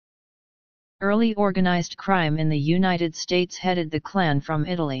Early organized crime in the United States headed the clan from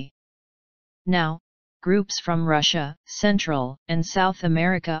Italy. Now, groups from Russia, Central, and South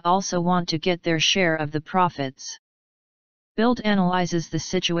America also want to get their share of the profits. Bild analyzes the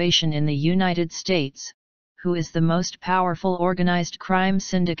situation in the United States. Who is the most powerful organized crime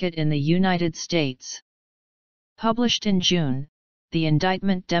syndicate in the United States? Published in June, the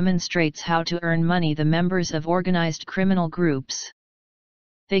indictment demonstrates how to earn money the members of organized criminal groups.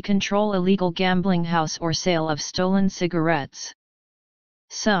 They control illegal gambling house or sale of stolen cigarettes.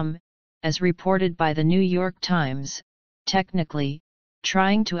 Some, as reported by the New York Times, technically,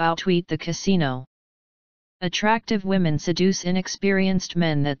 trying to outwit the casino. Attractive women seduce inexperienced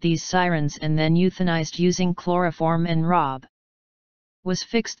men that these sirens and then euthanized using chloroform and rob. Was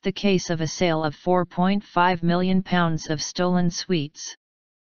fixed the case of a sale of £4.5 million of stolen sweets.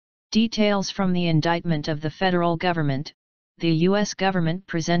 Details from the indictment of the federal government. The U.S. government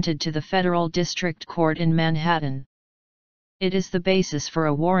presented to the Federal District Court in Manhattan. It is the basis for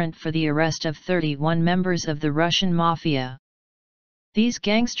a warrant for the arrest of 31 members of the Russian Mafia. These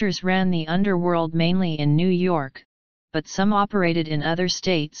gangsters ran the underworld mainly in New York, but some operated in other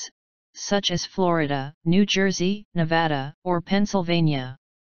states, such as Florida, New Jersey, Nevada, or Pennsylvania.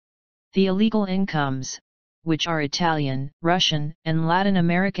 The illegal incomes, which are Italian, Russian, and Latin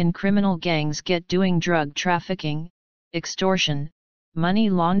American criminal gangs get doing drug trafficking, extortion, money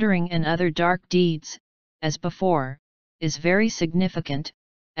laundering and other dark deeds, as before, is very significant,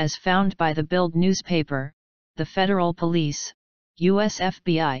 as found by the Bild newspaper. The federal police, US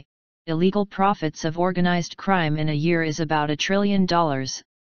FBI, illegal profits of organized crime in a year is about $1 trillion,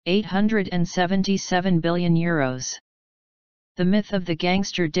 877 billion euros. The myth of the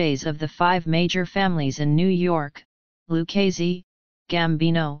gangster days of the 5 major families in New York, Lucchese,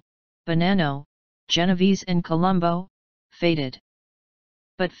 Gambino, Bonanno, Genovese and Colombo, faded.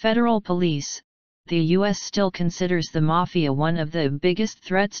 But federal police, the U.S. still considers the Mafia one of the biggest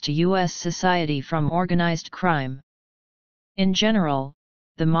threats to U.S. society from organized crime. In general,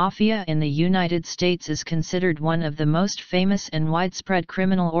 the Mafia in the United States is considered one of the most famous and widespread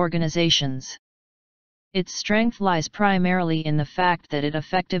criminal organizations. Its strength lies primarily in the fact that it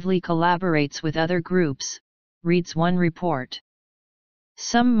effectively collaborates with other groups, reads one report.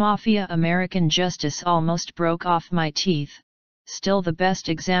 Some Mafia American justice almost broke off my teeth. Still, the best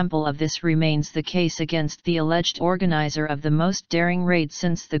example of this remains the case against the alleged organizer of the most daring raid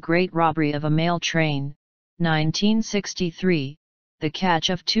since the Great Robbery of a Mail Train, 1963, the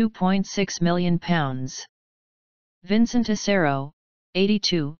catch of £2.6 million. Vincent Acero,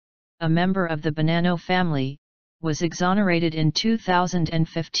 82, a member of the Bonanno family, was exonerated in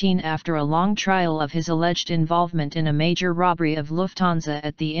 2015 after a long trial of his alleged involvement in a major robbery of Lufthansa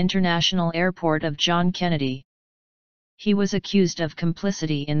at the international airport of John Kennedy. He was accused of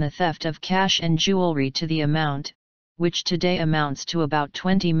complicity in the theft of cash and jewelry to the amount, which today amounts to about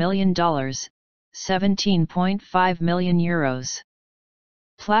 $20 million, 17.5 million euros.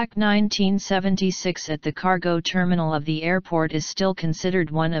 Plaque 1976 at the cargo terminal of the airport is still considered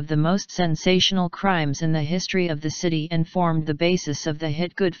one of the most sensational crimes in the history of the city and formed the basis of the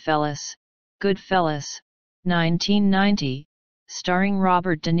hit Goodfellas, 1990, starring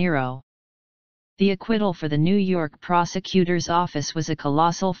Robert De Niro. The acquittal for the New York prosecutor's office was a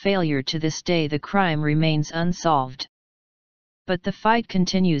colossal failure. To this day the crime remains unsolved. But the fight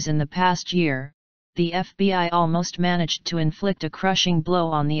continues. In the past year, the FBI almost managed to inflict a crushing blow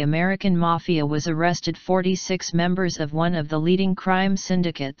on the American Mafia. Was arrested 46 members of one of the leading crime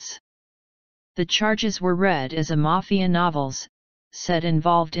syndicates. The charges were read as a mafia novels, said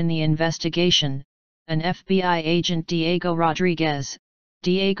involved in the investigation, an FBI agent Diego Rodriguez.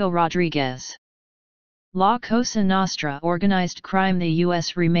 La Cosa Nostra organized crime. The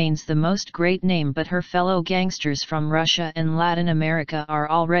U.S. remains the most great name, but her fellow gangsters from Russia and Latin America are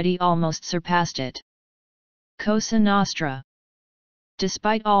already almost surpassed it. Cosa Nostra.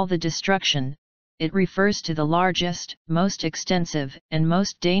 Despite all the destruction, it refers to the largest, most extensive, and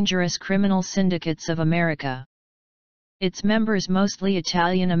most dangerous criminal syndicates of America. Its members, mostly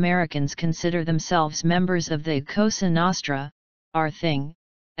Italian Americans, consider themselves members of the Cosa Nostra, our thing,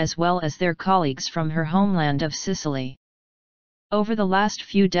 as well as their colleagues from her homeland of Sicily. Over the last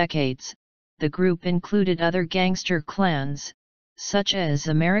few decades, the group included other gangster clans, such as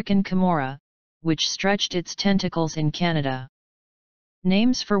American Camorra, which stretched its tentacles in Canada.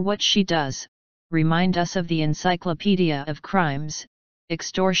 Names for what she does remind us of the Encyclopedia of Crimes: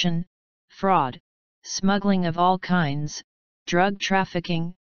 extortion, fraud, smuggling of all kinds, drug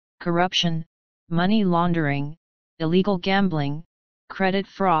trafficking, corruption, money laundering, illegal gambling, credit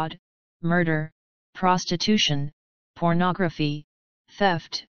fraud, murder, prostitution, pornography,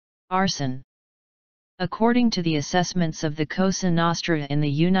 theft, arson. according to the assessments of the Cosa Nostra in the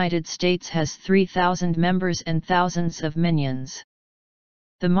United States, has 3,000 members and thousands of minions.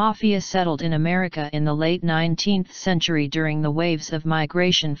 The Mafia settled in America in the late 19th century during the waves of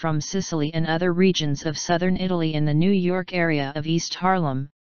migration from Sicily and other regions of southern Italy in the New York area of East Harlem,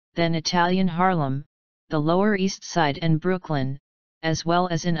 then Italian Harlem, the Lower East Side and Brooklyn, as well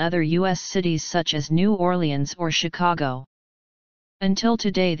as in other U.S. cities such as New Orleans or Chicago. Until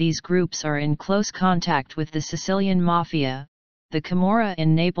today, these groups are in close contact with the Sicilian Mafia, the Camorra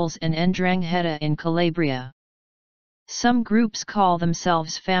in Naples and 'Ndrangheta in Calabria. Some groups call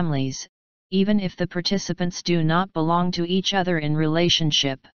themselves families, even if the participants do not belong to each other in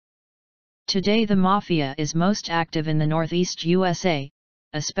relationship. Today the Mafia is most active in the Northeast USA,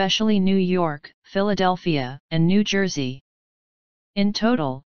 especially New York, Philadelphia, and New Jersey. In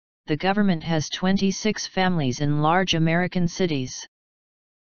total, the government has 26 families in large American cities.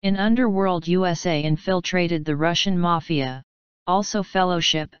 In Underworld USA infiltrated the Russian Mafia, also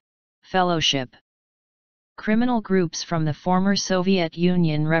Fellowship. Criminal groups from the former Soviet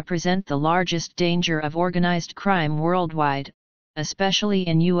Union represent the largest danger of organized crime worldwide, especially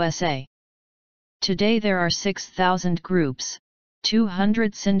in USA. Today there are 6,000 groups,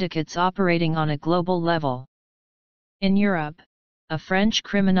 200 syndicates operating on a global level. In Europe, a French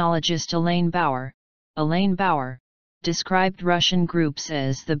criminologist Alain Bauer, described Russian groups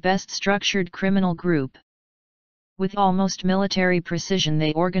as the best structured criminal group. With almost military precision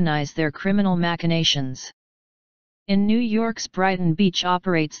they organize their criminal machinations. In New York's Brighton Beach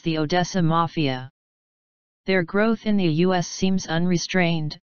operates the Odessa Mafia. Their growth in the U.S. seems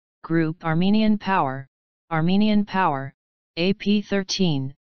unrestrained. Group Armenian Power,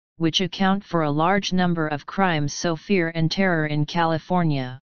 AP13, which account for a large number of crimes, so fear and terror in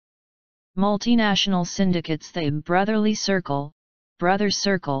California. Multinational syndicates the Brotherly Circle, Brothers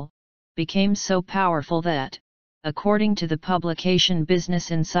Circle, became so powerful that, according to the publication Business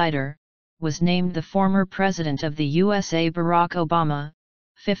Insider, was named the former President of the USA Barack Obama,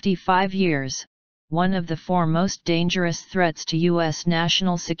 55 years, one of the four most dangerous threats to U.S.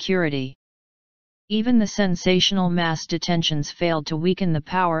 national security. Even the sensational mass detentions failed to weaken the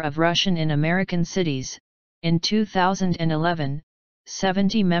power of Russian in American cities. In 2011,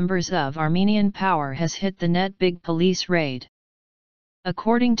 70 members of Armenian Power has hit the net big police raid.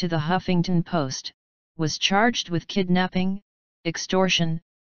 According to the Huffington Post, was charged with kidnapping, extortion,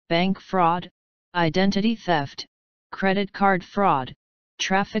 bank fraud, identity theft, credit card fraud,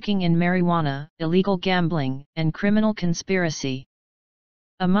 trafficking in marijuana, illegal gambling, and criminal conspiracy.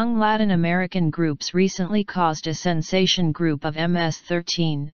 Among Latin American groups recently caused a sensation, group of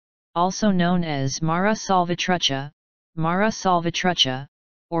MS-13, also known as Mara Salvatrucha,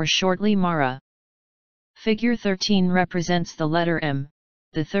 or shortly Mara. Figure 13 represents the letter M,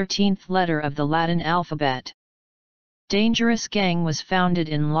 the 13th letter of the Latin alphabet. Dangerous Gang was founded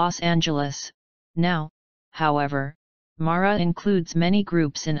in Los Angeles. Now, however, Mara includes many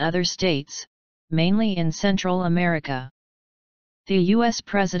groups in other states, mainly in Central America. The U.S.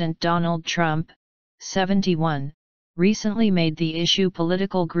 President Donald Trump, 71, recently made the issue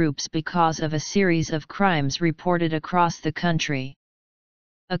political groups because of a series of crimes reported across the country.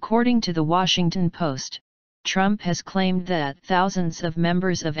 According to the Washington Post, Trump has claimed that thousands of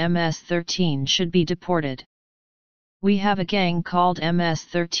members of MS-13 should be deported. "We have a gang called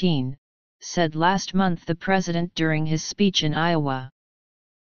MS-13, said last month the president during his speech in Iowa.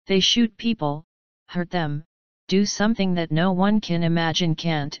 They shoot people, hurt them, do something that no one can imagine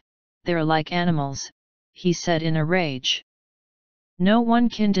can't, they're like animals," he said in a rage. No one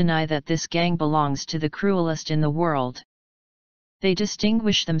can deny that this gang belongs to the cruelest in the world. They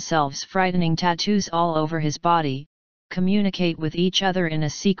distinguish themselves, frightening tattoos all over his body, communicate with each other in a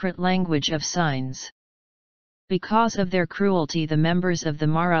secret language of signs. Because of their cruelty, the members of the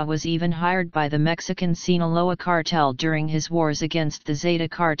Mara was even hired by the Mexican Sinaloa cartel during his wars against the Zeta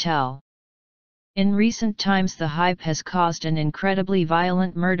cartel. In recent times the hype has caused an incredibly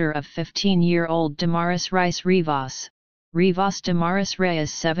violent murder of 15-year-old Damaris Rivas Damaris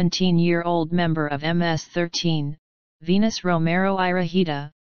Reyes, 17-year-old member of MS-13, Venus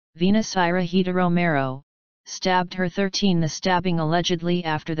Irahita Romero, stabbed her 13. The stabbing allegedly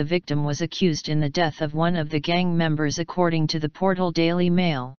after the victim was accused in the death of one of the gang members, according to the portal Daily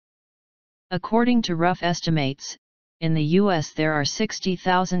Mail. According to rough estimates, in the U.S. there are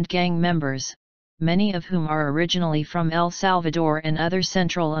 60,000 gang members, many of whom are originally from El Salvador and other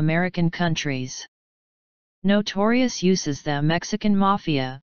Central American countries. Notorious uses the Mexican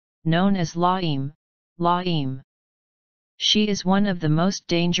Mafia, known as LAIM. She is one of the most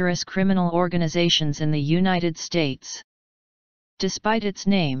dangerous criminal organizations in the United States. Despite its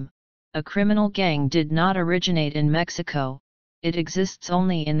name, a criminal gang did not originate in Mexico, it exists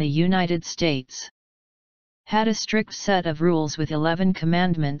only in the United States. Had a strict set of rules with 11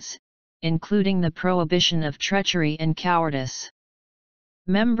 commandments, including the prohibition of treachery and cowardice.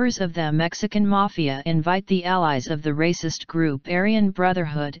 Members of the Mexican Mafia invite the allies of the racist group Aryan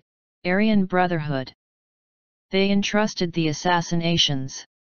Brotherhood. They entrusted the assassinations.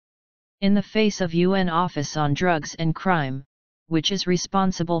 In the face of UN Office on Drugs and Crime, which is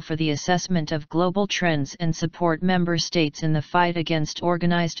responsible for the assessment of global trends and support member states in the fight against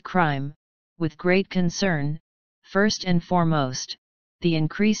organized crime, with great concern, first and foremost, the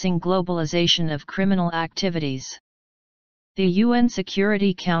increasing globalization of criminal activities. The UN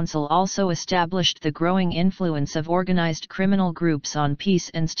Security Council also established the growing influence of organized criminal groups on peace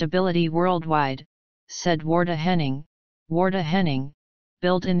and stability worldwide, said Warda Henning,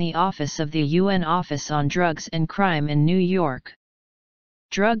 built in the office of the UN Office on Drugs and Crime in New York.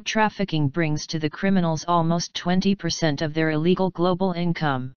 Drug trafficking brings to the criminals almost 20% of their illegal global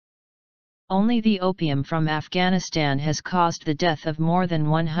income. Only the opium from Afghanistan has caused the death of more than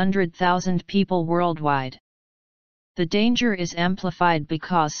 100,000 people worldwide. The danger is amplified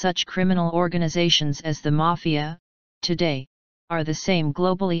because such criminal organizations as the Mafia, today, are the same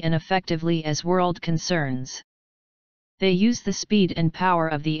globally and effectively as world concerns. They use the speed and power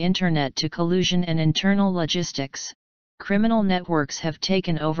of the Internet to collusion and internal logistics. Criminal networks have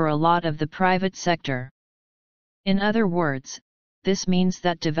taken over a lot of the private sector. In other words, this means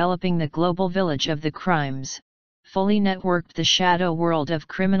that developing the global village of the crimes, fully networked the shadow world of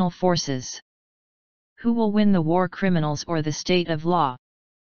criminal forces. Who will win the war, criminals or the state of law?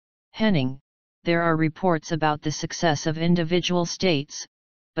 Henning, there are reports about the success of individual states,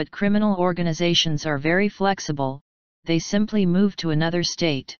 but criminal organizations are very flexible, they simply move to another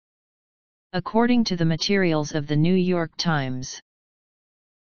state. According to the materials of the New York Times,